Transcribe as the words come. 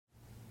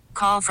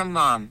call from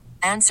mom.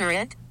 Answer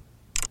it.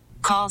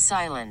 Call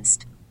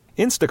silenced.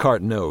 Instacart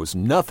knows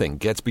nothing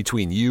gets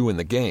between you and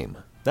the game.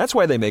 That's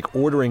why they make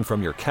ordering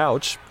from your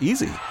couch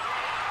easy.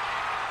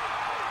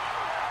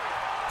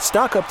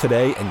 Stock up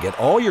today and get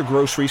all your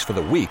groceries for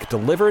the week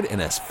delivered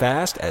in as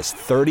fast as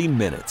 30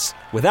 minutes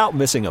without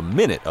missing a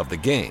minute of the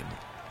game.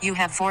 You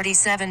have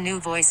 47 new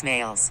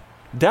voicemails.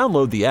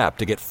 Download the app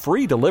to get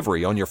free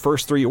delivery on your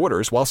first 3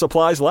 orders while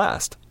supplies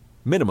last.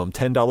 Minimum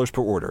 $10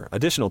 per order.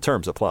 Additional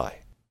terms apply.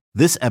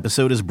 This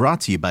episode is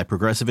brought to you by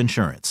Progressive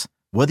Insurance.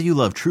 Whether you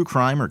love true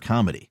crime or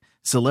comedy,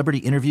 celebrity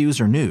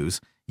interviews or news,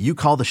 you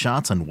call the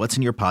shots on what's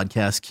in your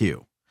podcast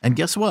queue. And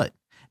guess what?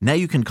 Now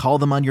you can call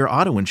them on your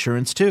auto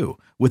insurance too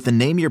with the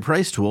Name Your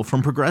Price tool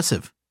from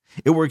Progressive.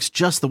 It works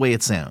just the way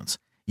it sounds.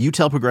 You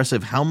tell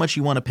Progressive how much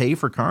you want to pay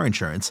for car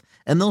insurance,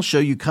 and they'll show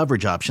you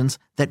coverage options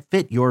that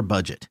fit your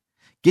budget.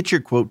 Get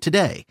your quote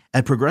today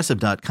at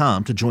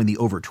Progressive.com to join the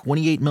over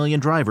 28 million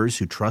drivers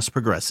who trust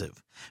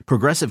Progressive.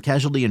 Progressive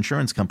Casualty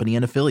Insurance Company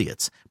and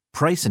Affiliates.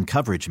 Price and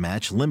coverage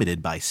match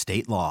limited by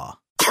state law.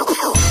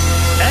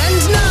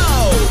 And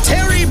now,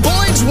 Terry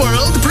Boyd's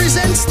World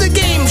presents the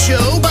game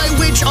show by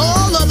which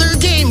all other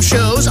game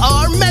shows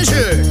are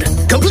measured.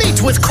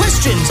 Complete with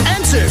questions,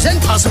 answers, and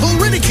possible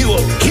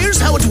ridicule. Here's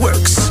how it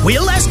works.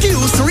 We'll ask you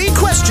 3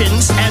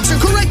 questions, answer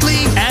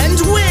correctly, and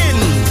win.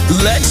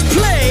 Let's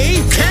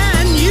play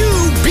Can You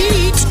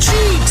Beat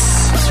Jeetz?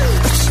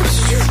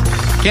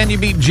 Can You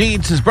Beat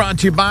Jeetz is brought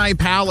to you by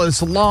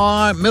Palace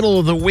Law. Middle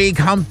of the week,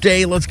 hump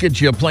day. Let's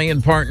get you a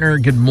playing partner.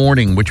 Good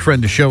morning. Which friend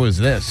of the show is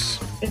this?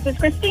 This is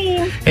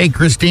Christine. Hey,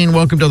 Christine.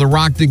 Welcome to the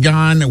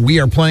Rock-the-Gon. We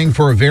are playing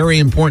for a very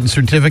important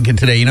certificate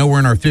today. You know, we're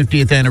in our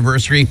 50th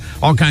anniversary.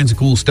 All kinds of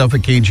cool stuff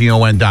at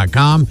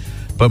KGON.com.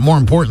 But more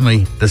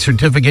importantly, the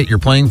certificate you're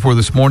playing for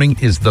this morning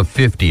is the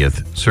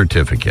 50th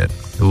certificate.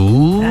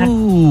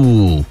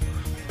 Ooh.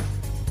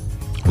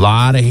 A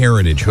lot of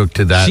heritage hooked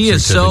to that certificate. She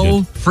is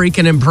so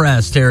freaking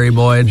impressed, Terry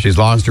Boyd. She's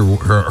lost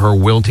her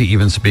will to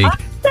even speak.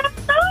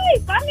 That's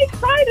nice. I'm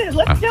excited.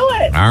 Let's do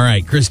it. All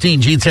right. Christine,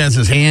 Jeetz has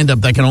his hand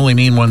up. That can only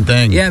mean one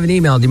thing. You have an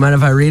email. Do you mind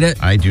if I read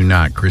it? I do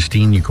not.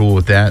 Christine, you cool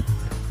with that?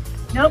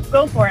 Nope,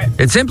 go for it.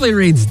 It simply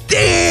reads,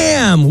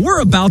 "Damn, we're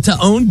about to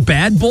own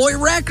Bad Boy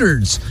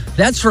Records."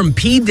 That's from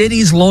P.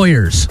 Diddy's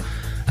lawyers.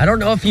 I don't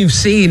know if you've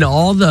seen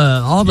all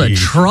the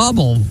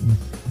trouble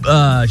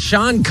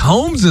Sean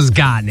Combs has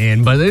gotten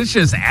in, but it's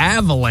just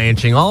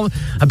avalanching.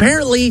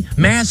 Apparently,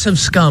 massive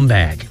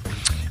scumbag.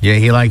 Yeah,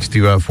 he likes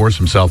to force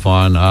himself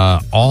on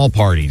all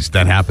parties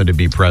that happen to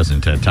be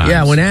present at times.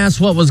 Yeah, when asked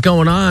what was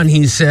going on,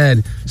 he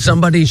said,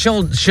 somebody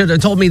should have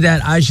told me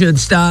that I should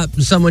stop.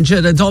 Someone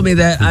should have told me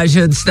that I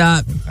should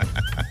stop.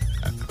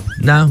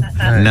 No?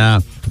 No,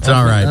 it's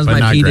all right. That was but my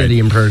not P. great. Diddy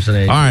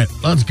impersonation. All right,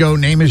 let's go.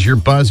 Name is your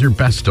buzzer.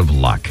 Best of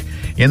luck.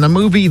 In the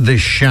movie The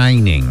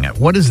Shining,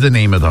 what is the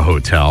name of the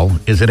hotel?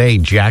 Is it A,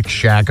 Jack's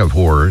Shack of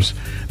Horrors,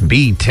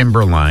 B,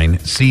 Timberline,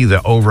 C,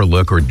 The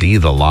Overlook, or D,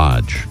 The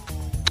Lodge?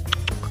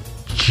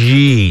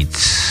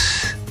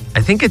 Jeetz.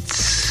 I think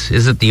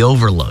is it The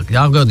Overlook?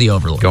 I'll go The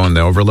Overlook. Going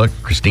The Overlook.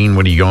 Christine,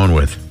 what are you going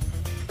with?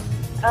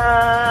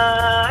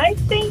 I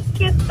think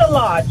it's The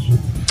Lodge.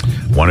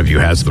 One of you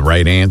has the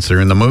right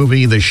answer. In the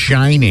movie The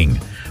Shining,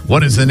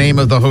 what is the name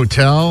of the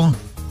hotel?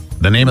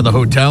 The name of the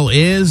hotel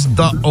is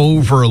The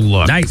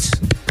Overlook. Nice.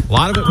 A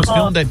lot of it was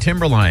filmed at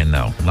Timberline,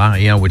 though,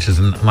 which is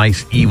a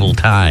nice evil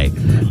tie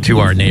to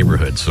our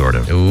neighborhood, sort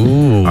of.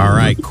 Ooh. All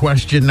right,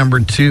 question number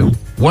 2.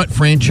 What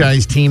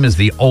franchise team is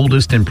the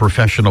oldest in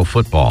professional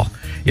football?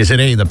 Is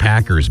it A, the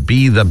Packers,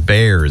 B, the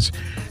Bears,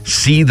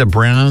 C, the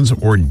Browns,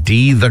 or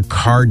D, the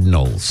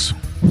Cardinals?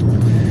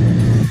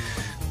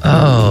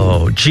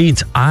 Oh,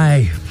 Jeetz,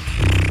 I'm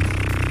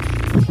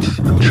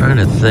trying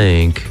to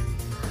think.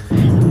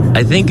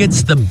 I think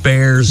it's the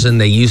Bears,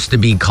 and they used to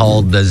be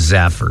called the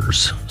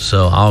Zephyrs.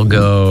 So I'll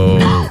go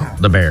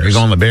the Bears. You're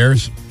going the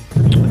Bears?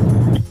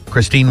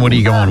 Christine, what are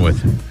you going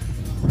with?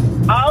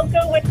 I'll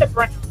go with the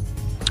Browns.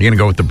 You're going to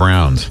go with the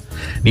Browns.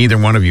 Neither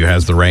one of you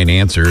has the right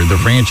answer. The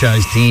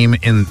franchise team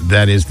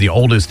that is the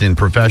oldest in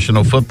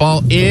professional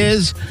football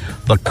is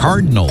the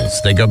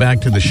Cardinals. They go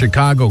back to the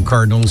Chicago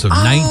Cardinals of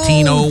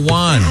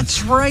 1901.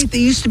 That's right. They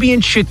used to be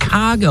in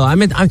Chicago. I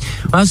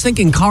was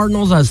thinking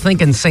Cardinals. I was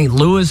thinking St.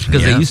 Louis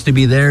because they used to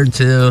be there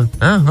too.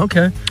 Oh,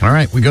 okay. All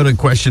right. We go to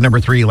question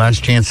number 3.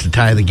 Last chance to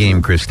tie the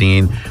game,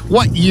 Christine.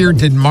 What year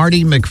did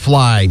Marty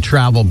McFly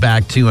travel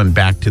back to and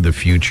Back to the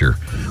Future?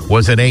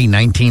 Was it A,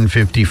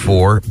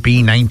 1954,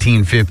 B,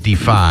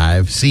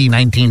 1955, C,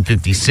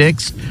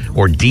 1956,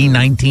 or D,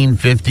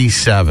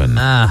 1957?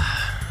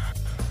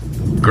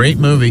 Great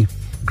movie.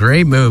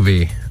 Great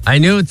movie. I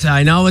know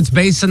it's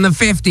based in the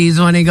 50s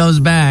when he goes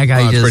back.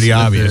 It's pretty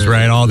obvious,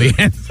 right? All the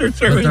answers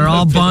are but they're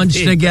all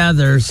bunched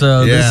together,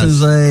 so Yes. this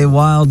is a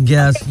wild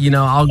guess.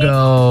 I'll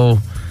go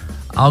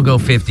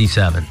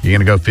 57. You're going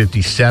to go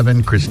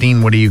 57.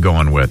 Christine, what are you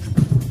going with?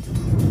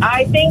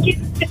 I think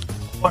it's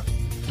 54.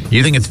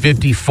 You think it's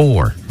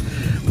 54.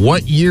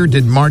 What year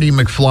did Marty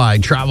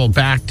McFly travel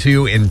back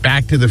to in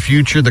Back to the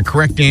Future? The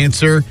correct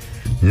answer,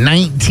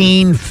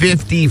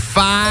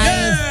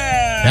 1955.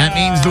 That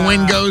means the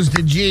win goes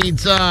to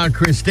Jeetz.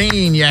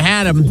 Christine, you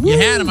had him. You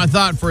had him, I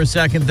thought, for a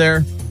second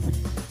there.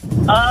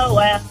 Oh,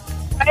 well.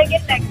 Try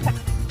again next time.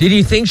 Did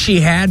you think she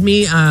had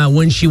me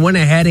when she went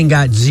ahead and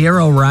got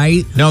 0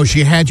 right? No,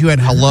 she had you at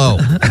hello.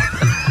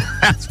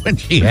 That's when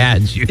she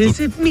had you. Is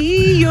it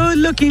me you're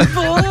looking for?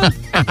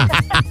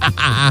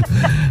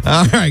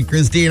 All right,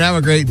 Christine, have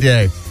a great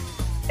day.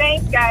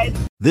 Thanks, guys.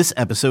 This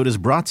episode is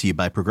brought to you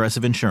by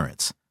Progressive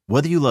Insurance.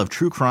 Whether you love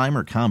true crime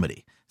or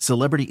comedy,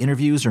 celebrity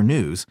interviews or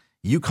news,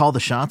 you call the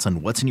shots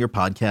on what's in your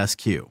podcast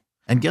queue.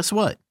 And guess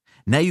what?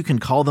 Now you can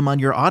call them on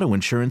your auto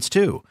insurance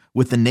too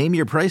with the Name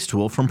Your Price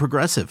tool from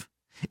Progressive.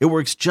 It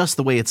works just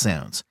the way it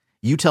sounds.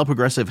 You tell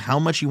Progressive how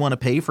much you want to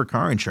pay for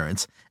car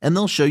insurance, and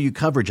they'll show you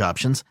coverage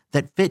options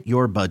that fit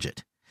your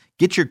budget.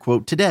 Get your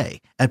quote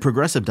today at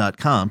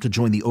Progressive.com to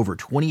join the over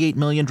 28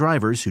 million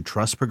drivers who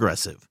trust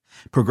Progressive.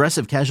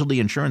 Progressive Casualty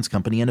Insurance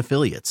Company and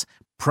Affiliates.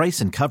 Price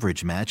and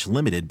coverage match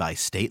limited by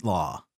state law.